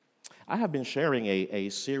I have been sharing a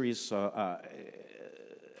series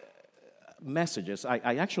messages.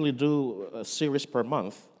 I actually do a series per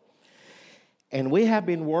month. And we have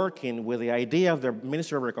been working with the idea of the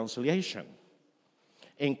ministry of reconciliation,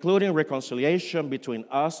 including reconciliation between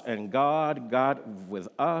us and God, God with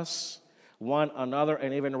us, one another,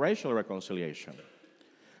 and even racial reconciliation.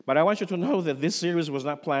 But I want you to know that this series was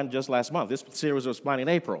not planned just last month. This series was planned in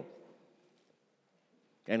April.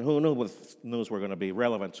 And who knew what news were going to be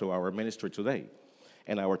relevant to our ministry today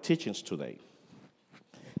and our teachings today?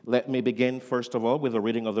 Let me begin, first of all, with the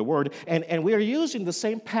reading of the Word. And we are using the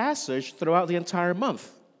same passage throughout the entire month.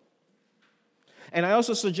 And I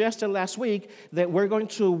also suggested last week that we're going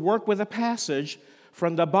to work with a passage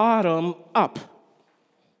from the bottom up.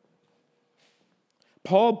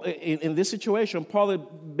 Paul, in this situation, Paul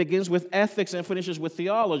begins with ethics and finishes with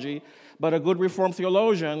theology, but a good Reformed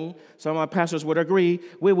theologian, some of my pastors would agree,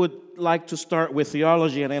 we would like to start with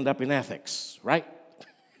theology and end up in ethics, right?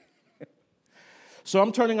 So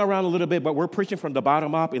I'm turning around a little bit, but we're preaching from the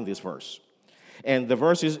bottom up in this verse. And the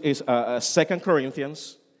verse is 2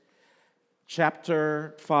 Corinthians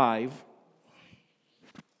chapter 5.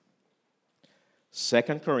 2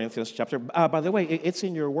 Corinthians chapter, by the way, it's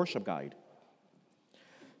in your worship guide.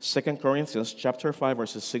 2 Corinthians chapter 5,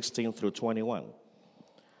 verses 16 through 21.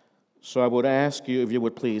 So I would ask you if you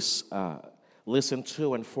would please listen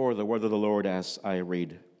to and for the word of the Lord as I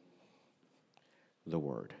read the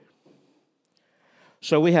word.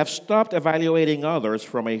 So we have stopped evaluating others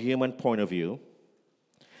from a human point of view.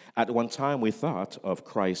 At one time we thought of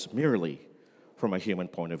Christ merely from a human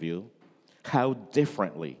point of view. How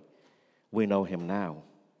differently we know him now.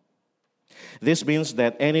 This means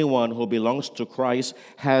that anyone who belongs to Christ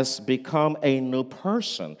has become a new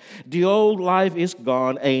person. The old life is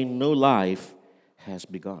gone, a new life has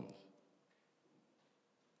begun.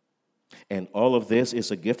 And all of this is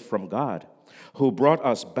a gift from God, who brought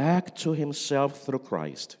us back to himself through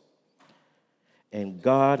Christ. And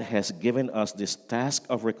God has given us this task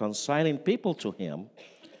of reconciling people to him,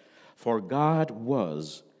 for God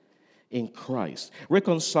was in Christ,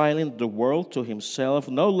 reconciling the world to himself,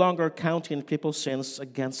 no longer counting people's sins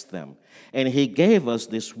against them. And he gave us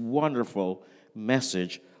this wonderful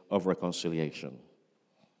message of reconciliation.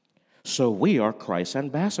 So we are Christ's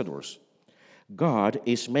ambassadors. God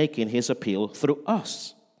is making his appeal through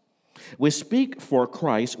us. We speak for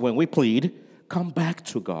Christ when we plead, come back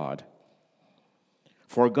to God.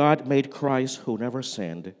 For God made Christ, who never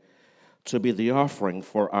sinned, to be the offering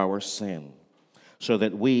for our sin, so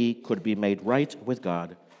that we could be made right with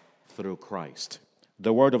God through Christ.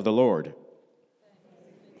 The word of the Lord.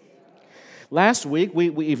 Last week, we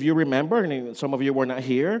if you remember, and some of you were not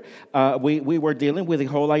here, we were dealing with the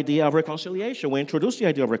whole idea of reconciliation. We introduced the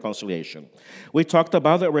idea of reconciliation. We talked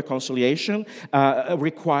about that reconciliation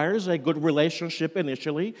requires a good relationship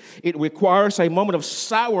initially. It requires a moment of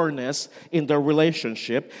sourness in the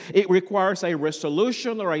relationship. It requires a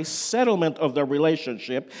resolution or a settlement of the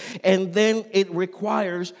relationship. And then it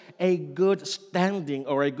requires a good standing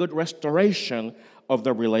or a good restoration of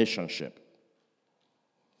the relationship.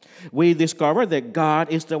 We discovered that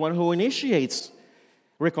God is the one who initiates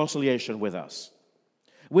reconciliation with us.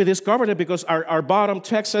 We discovered it because our bottom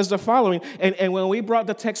text says the following, and when we brought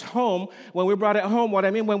the text home, what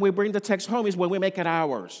I mean when we bring the text home is when we make it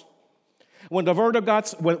ours. When the word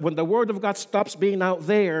of God stops being out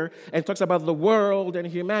there and talks about the world and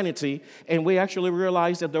humanity, and we actually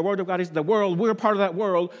realize that the word of God is the world, we're part of that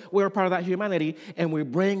world, we're part of that humanity, and we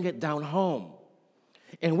bring it down home.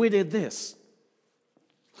 And we did this.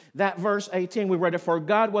 That verse 18, we read it, for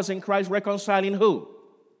God was in Christ reconciling who?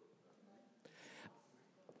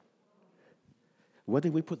 What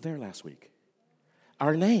did we put there last week?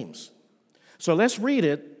 Our names. So let's read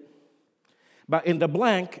it, but in the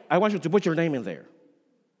blank, I want you to put your name in there.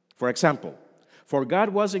 For example, for God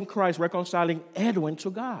was in Christ reconciling Edwin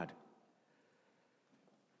to God.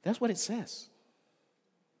 That's what it says.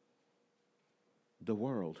 The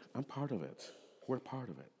world, I'm part of it. We're part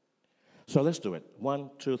of it. So let's do it. 1,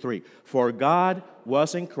 2, 3. For God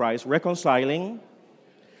was in Christ reconciling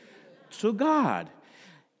to God.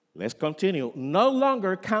 Let's continue. No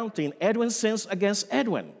longer counting Edwin's sins against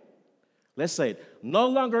Edwin. Let's say it. No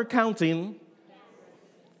longer counting.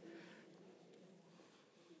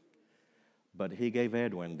 But he gave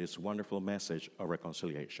Edwin this wonderful message of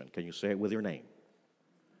reconciliation. Can you say it with your name?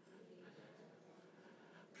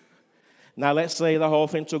 Now let's say the whole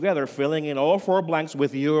thing together, filling in all 4 blanks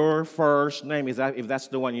with your first name, if that's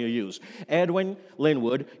the one you use. Edwin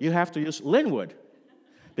Linwood, you have to use Linwood,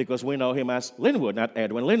 because we know him as Linwood, not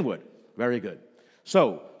Edwin Linwood. Very good.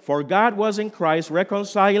 So, for God was in Christ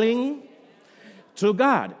reconciling to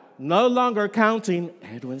God. no longer counting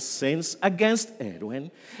Edwin's sins against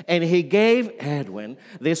Edwin, and he gave Edwin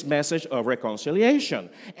this message of reconciliation.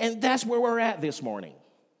 And that's where we're at this morning.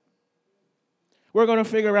 We're going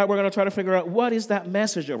to try to figure out what is that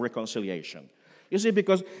message of reconciliation. You see,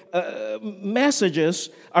 because messages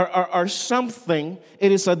are something,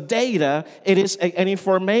 it is a data, it is an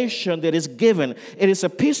information that is given. It is a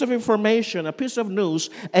piece of information, a piece of news,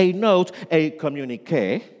 a note, a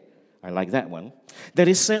communique, I like that one, that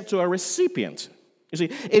is sent to a recipient. You see,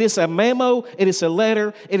 it is a memo, it is a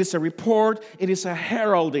letter, it is a report, it is a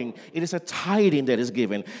heralding, it is a tiding that is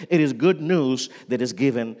given. It is good news that is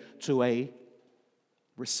given to a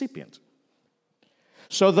recipient.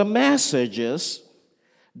 So the messages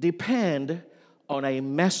depend on a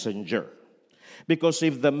messenger. Because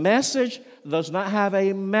if the message does not have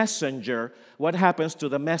a messenger, what happens to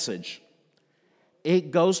the message?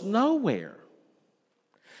 It goes nowhere.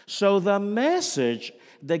 So the message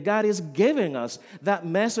that God is giving us, that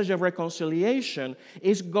message of reconciliation,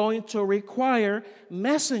 is going to require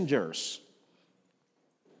messengers.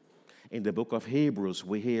 In the book of Hebrews,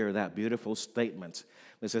 we hear that beautiful statement.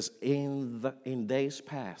 It says, in days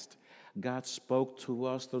past, God spoke to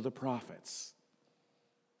us through the prophets.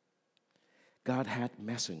 God had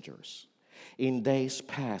messengers. In days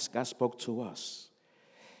past, God spoke to us.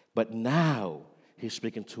 But now, He's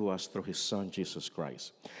speaking to us through His Son, Jesus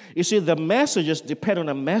Christ. You see, the messages depend on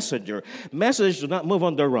a messenger. Messages do not move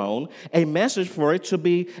on their own. A message, for it to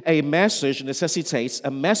be a message, necessitates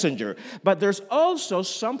a messenger. But there's also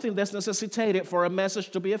something that's necessitated for a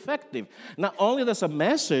message to be effective. Not only does a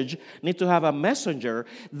message need to have a messenger,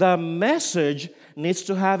 the message needs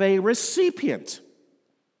to have a recipient.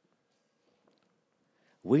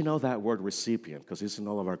 We know that word recipient because it's in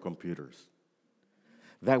all of our computers.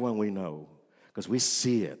 That one we know, because we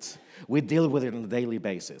see it. We deal with it on a daily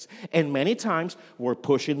basis. And many times we're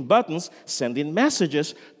pushing buttons, sending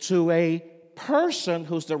messages to a person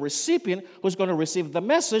who's the recipient, who's going to receive the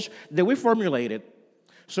message that we formulated.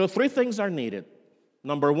 So 3 things are needed.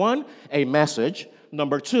 Number 1, a message.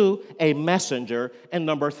 Number 2, a messenger. And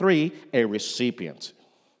number 3, a recipient.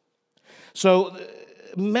 So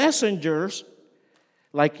messengers,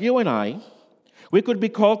 like you and I, we could be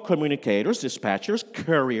called communicators, dispatchers,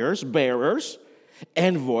 couriers, bearers,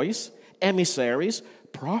 envoys, emissaries,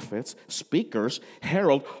 prophets, speakers,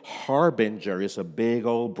 herald, harbinger is a big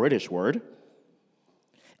old British word,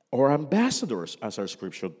 or ambassadors, as our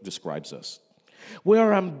scripture describes us. We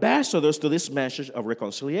are ambassadors to this message of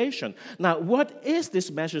reconciliation. Now, what is this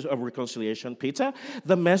message of reconciliation, Peter?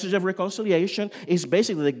 The message of reconciliation is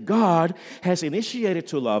basically that God has initiated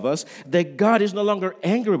to love us, that God is no longer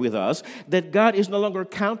angry with us, that God is no longer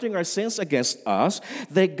counting our sins against us,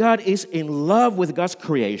 that God is in love with God's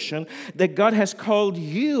creation, that God has called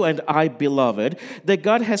you and I beloved, that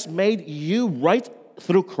God has made you right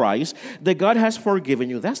through Christ, that God has forgiven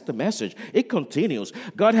you. That's the message. It continues.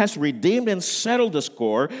 God has redeemed and settled the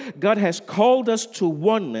score. God has called us to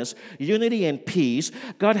oneness, unity, and peace.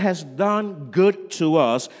 God has done good to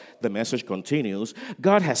us. The message continues.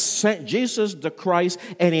 God has sent Jesus the Christ,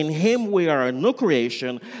 and in Him we are a new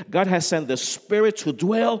creation. God has sent the Spirit to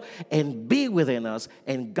dwell and be within us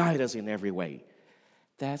and guide us in every way.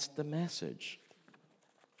 That's the message.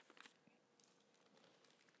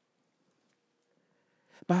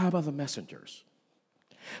 But how about the messengers?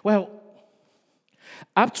 Well,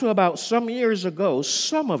 up to about some years ago,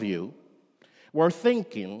 some of you were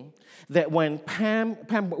thinking that when Pam,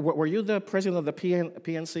 were you the president of the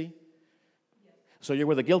PNC? Yes. So you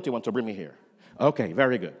were the guilty one to bring me here. Okay,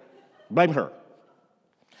 very good. Blame her.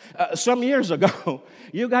 Some years ago,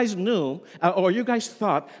 you guys knew, or you guys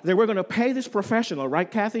thought that we're going to pay this professional, right,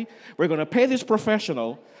 Kathy? We're going to pay this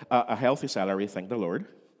professional a healthy salary, thank the Lord.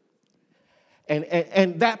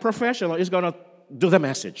 And that professional is going to do the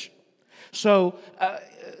message. So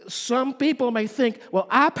some people may think, well,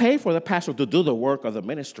 I pay for the pastor to do the work of the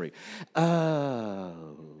ministry. You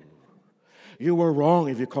were wrong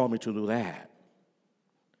if you called me to do that.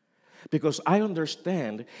 Because I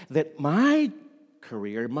understand that my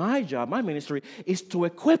career, my job, my ministry is to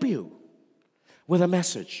equip you with a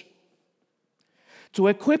message. To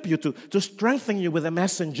equip you, to strengthen you with a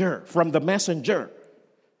messenger, from the messenger.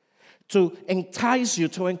 To entice you,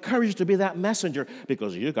 to encourage you to be that messenger,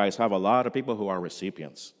 because you guys have a lot of people who are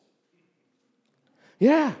recipients.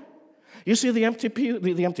 Yeah. You see the empty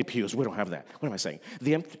pews. We don't have that. What am I saying?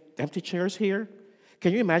 The empty chairs here.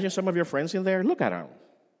 Can you imagine some of your friends in there? Look at them.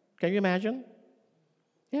 Can you imagine?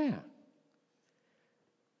 Yeah.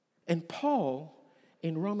 And Paul,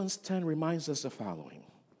 in Romans 10, reminds us the following.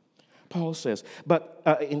 Paul says, but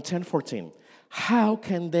in 10:14, how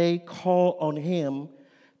can they call on Him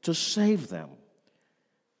to save them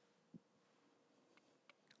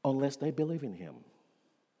unless they believe in him.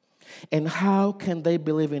 And how can they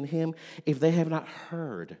believe in him if they have not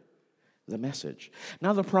heard the message?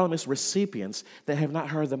 Now the problem is recipients that have not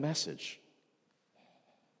heard the message.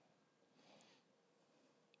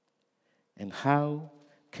 And how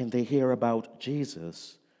can they hear about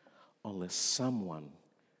Jesus unless someone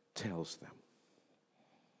tells them?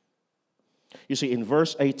 You see, in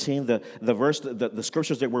verse 18, the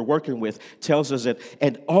scriptures that we're working with tells us that,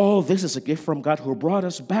 and all this is a gift from God who brought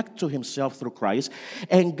us back to himself through Christ,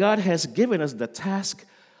 and God has given us the task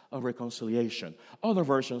of reconciliation. Other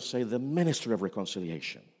versions say the ministry of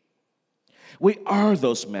reconciliation. We are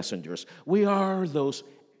those messengers. We are those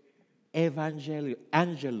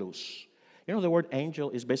angelus. You know the word angel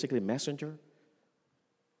is basically messenger?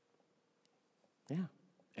 Yeah,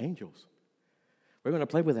 angels. We're going to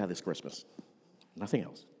play with that this Christmas. Nothing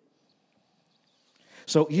else.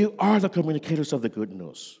 So you are the communicators of the good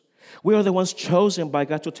news. We are the ones chosen by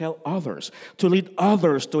God to tell others, to lead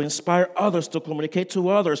others, to inspire others, to communicate to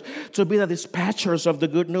others, to be the dispatchers of the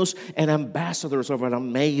good news and ambassadors of an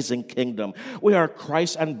amazing kingdom. We are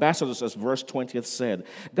Christ's ambassadors, as verse 20 said.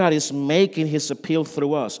 God is making his appeal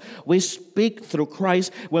through us. We speak through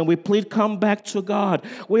Christ when we plead, come back to God.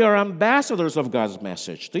 We are ambassadors of God's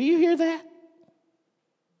message. Do you hear that?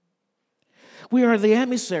 We are the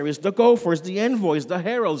emissaries, the gophers, the envoys, the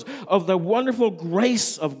heralds of the wonderful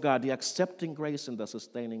grace of God, the accepting grace and the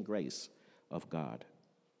sustaining grace of God.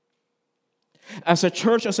 As a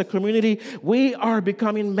church, as a community, we are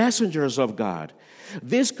becoming messengers of God.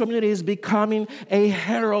 This community is becoming a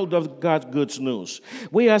herald of God's good news.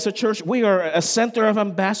 We as a church, we are a center of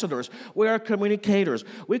ambassadors. We are communicators.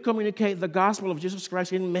 We communicate the gospel of Jesus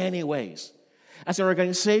Christ in many ways. As an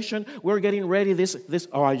organization, we're getting ready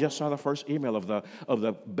I just saw the first email of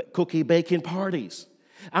the cookie baking parties.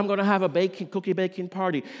 I'm going to have a cookie baking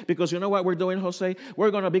party because you know what we're doing, Jose? We're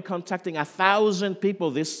going to be contacting 1,000 people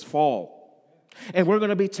this fall. And we're going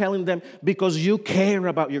to be telling them, because you care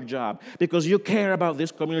about your job, because you care about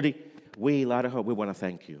this community, we, Light of Hope, we want to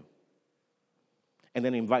thank you. And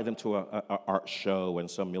then invite them to an art show and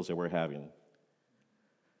some meals that we're having.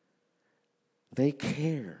 They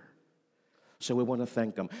care. So we want to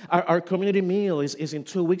thank them. Our community meal is in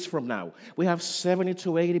 2 weeks from now. We have 70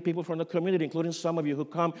 to 80 people from the community, including some of you who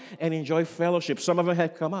come and enjoy fellowship. Some of them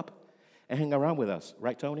have come up and hang around with us.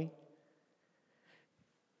 Right, Tony?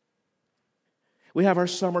 We have our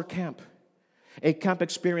summer camp. A camp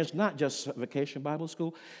experience, not just Vacation Bible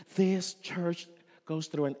School. This church goes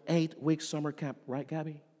through an 8-week summer camp. Right,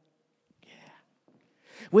 Gabby?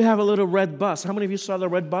 We have a little red bus. How many of you saw the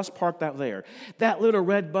red bus parked out there? That little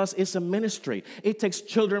red bus is a ministry. It takes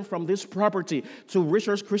children from this property to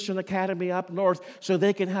Richards Christian Academy up north so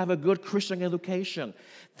they can have a good Christian education.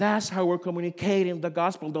 That's how we're communicating the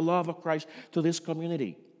gospel, the love of Christ to this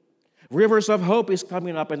community. Rivers of Hope is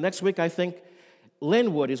coming up, and next week I think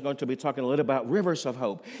Linwood is going to be talking a little about Rivers of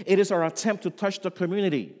Hope. It is our attempt to touch the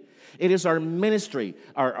community. It is our ministry.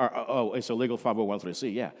 It's a legal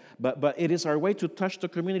 501(c), yeah. But it is our way to touch the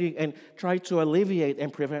community and try to alleviate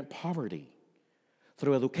and prevent poverty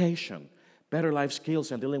through education, better life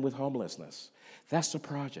skills, and dealing with homelessness. That's the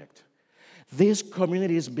project. This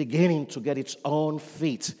community is beginning to get its own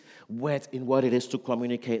feet wet in what it is to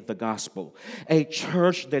communicate the gospel. A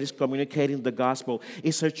church that is communicating the gospel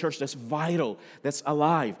is a church that's vital, that's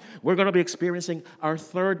alive. We're going to be experiencing our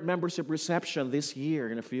 3rd membership reception this year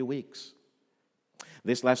in a few weeks.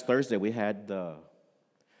 This last Thursday, we had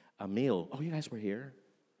a meal. Oh, you guys were here?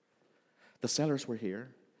 The sellers were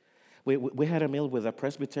here. We had a meal with the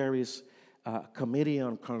Presbytery's Committee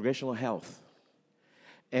on Congregational Health.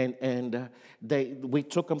 And we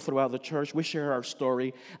took them throughout the church. We share our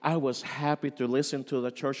story. I was happy to listen to the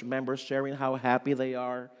church members sharing how happy they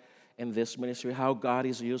are in this ministry, how God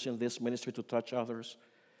is using this ministry to touch others.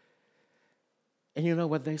 And you know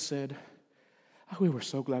what they said? Oh, we were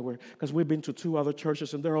so glad because we've been to 2 other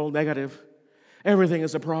churches and they're all negative. Everything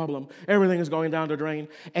is a problem. Everything is going down the drain.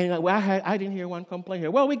 And I didn't hear one complaint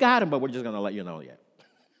here. Well, we got them, but we're just going to let you know yet.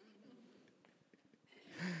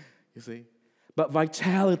 You see? But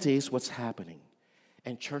vitality is what's happening,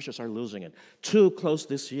 and churches are losing it. 2 close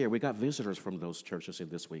this year. We got visitors from those churches in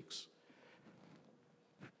this week's.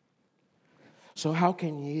 So how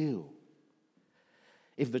can you,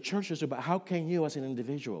 if the church is about, how can you as an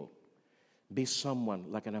individual be someone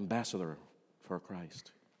like an ambassador for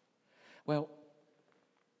Christ? Well,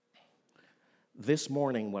 this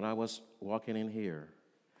morning when I was walking in here,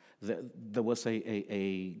 there was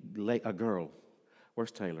a girl.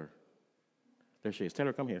 Where's Taylor? There she is.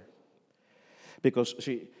 Taylor, come here. Because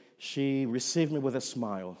she received me with a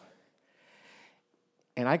smile.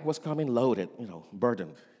 And I was coming loaded,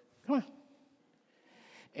 burdened. Come on.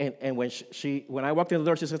 And when I walked in the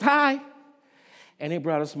door, she said, "Hi." And it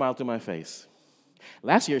brought a smile to my face.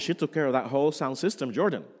 Last year, she took care of that whole sound system.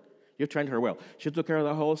 Jordan, you trained her well. She took care of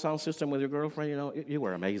the whole sound system with your girlfriend. You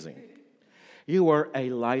were amazing. You were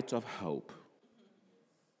a light of hope.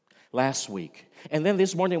 Last week. And then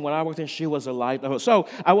this morning when I walked in, she was a light of hope. So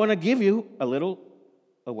I want to give you a little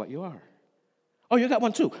of what you are. Oh, you got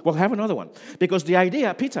one too. Well, have another one. Because the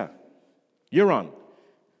idea, Peter, you're on.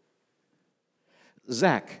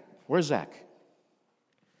 Zach, where's Zach?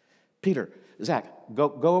 Peter, Zach,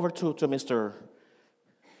 go over to Mr.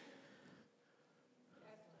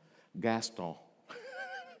 Gaston.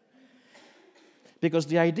 Because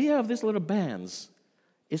the idea of these little bands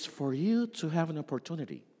is for you to have an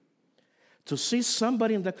opportunity to see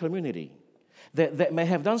somebody in the community that may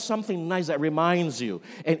have done something nice that reminds you,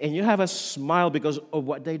 and you have a smile because of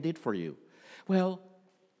what they did for you. Well,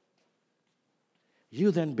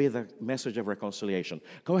 you then be the message of reconciliation.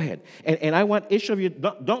 Go ahead. And I want each of you,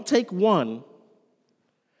 don't take one.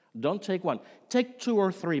 Don't take one. Take 2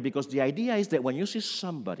 or 3, because the idea is that when you see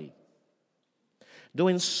somebody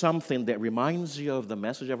doing something that reminds you of the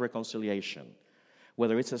message of reconciliation,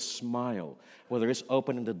 whether it's a smile, whether it's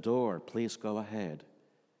opening the door, please go ahead.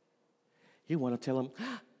 You want to tell them,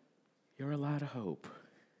 "You're a lot of hope."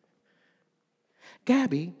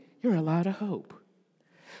 "Gabby, you're a lot of hope."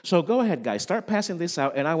 So go ahead, guys. Start passing this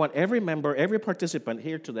out. And I want every member, every participant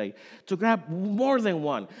here today to grab more than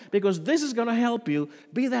one, because this is going to help you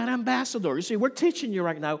be that ambassador. You see, we're teaching you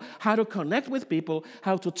right now how to connect with people,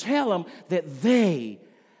 how to tell them that they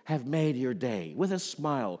have made your day with a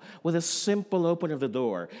smile, with a simple opening of the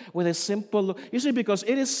door, with a simple, you see, because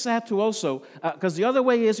it is sad to also, because the other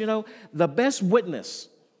way is, the best witness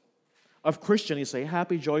of Christian is a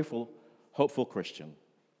happy, joyful, hopeful Christian.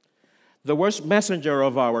 The worst messenger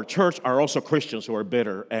of our church are also Christians who are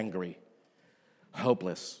bitter, angry,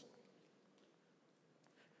 hopeless,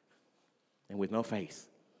 and with no faith.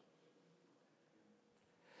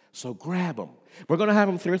 So grab them. We're going to have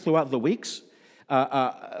them throughout the weeks.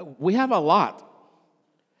 We have a lot,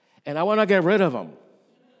 and I want to get rid of them.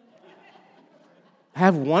 I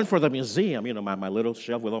have one for the museum, my little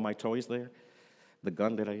shelf with all my toys there, the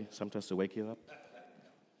gun that I sometimes to wake you up.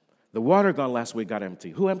 The water gun last week got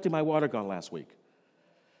empty. Who emptied my water gun last week?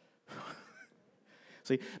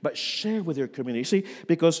 See, but share with your community. See,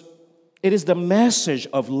 because it is the message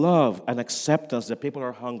of love and acceptance that people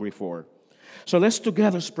are hungry for. So let's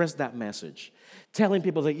together spread that message, telling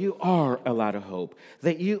people that you are a lot of hope,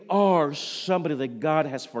 that you are somebody that God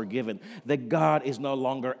has forgiven, that God is no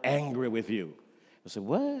longer angry with you. You say,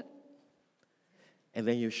 "What?" And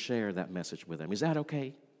then you share that message with them. Is that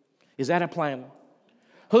okay? Is that a plan?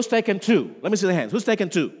 Who's taking 2? Let me see the hands. Who's taking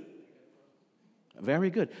 2? Very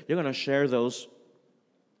good. You're going to share those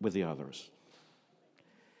with the others.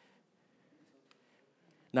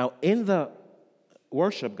 Now, in the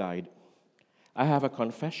worship guide, I have a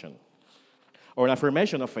confession or an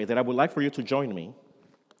affirmation of faith that I would like for you to join me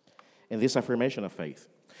in this affirmation of faith.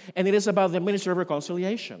 And it is about the ministry of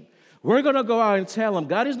reconciliation. We're going to go out and tell them,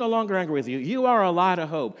 God is no longer angry with you. You are a lot of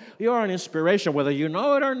hope. You are an inspiration, whether you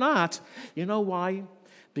know it or not. You know why?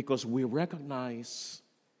 Because we recognize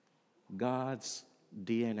God's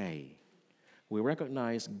DNA. We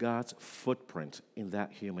recognize God's footprint in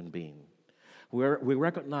that human being. We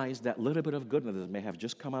recognize that little bit of goodness that may have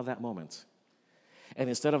just come out of that moment. And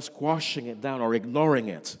instead of squashing it down or ignoring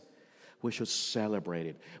it, we should celebrate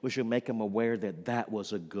it. We should make them aware that that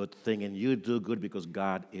was a good thing, and you do good because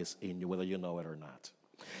God is in you, whether you know it or not.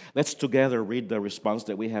 Let's together read the response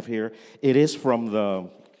that we have here. It is from the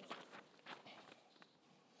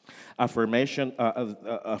affirmation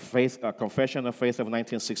of faith, Confession of Faith of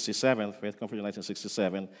 1967, Faith Confession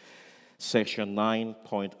 1967, section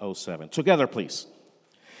 9.07. Together, please.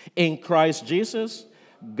 In Christ Jesus,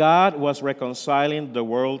 God was reconciling the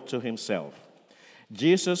world to himself.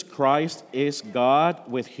 Jesus Christ is God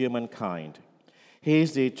with humankind. He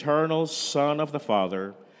is the eternal Son of the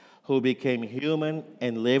Father who became human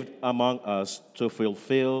and lived among us to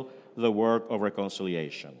fulfill the work of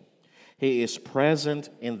reconciliation. He is present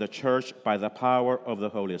in the church by the power of the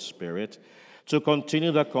Holy Spirit to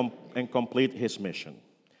continue and complete his mission.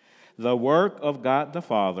 The work of God the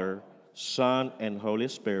Father, Son, and Holy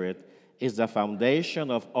Spirit is the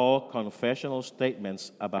foundation of all confessional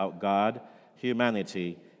statements about God,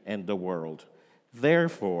 humanity, and the world.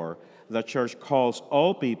 Therefore, the church calls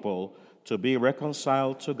all people to be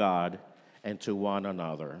reconciled to God and to one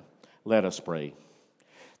another. Let us pray.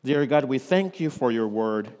 Dear God, we thank you for your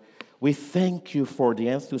word. We thank you for the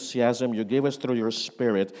enthusiasm you give us through your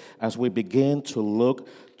Spirit as we begin to look,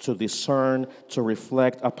 to discern, to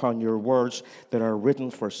reflect upon your words that are written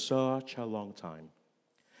for such a long time.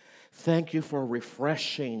 Thank you for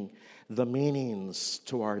refreshing the meanings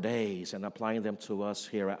to our days and applying them to us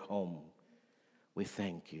here at home. We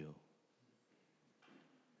thank you.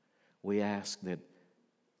 We ask that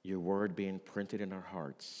your word be imprinted in our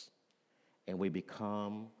hearts and we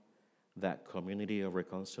become that community of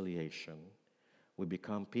reconciliation. We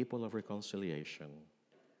become people of reconciliation.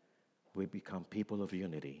 We become people of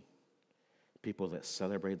unity, people that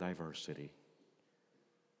celebrate diversity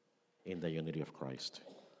in the unity of Christ.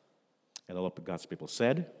 And all of God's people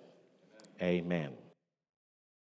said, Amen.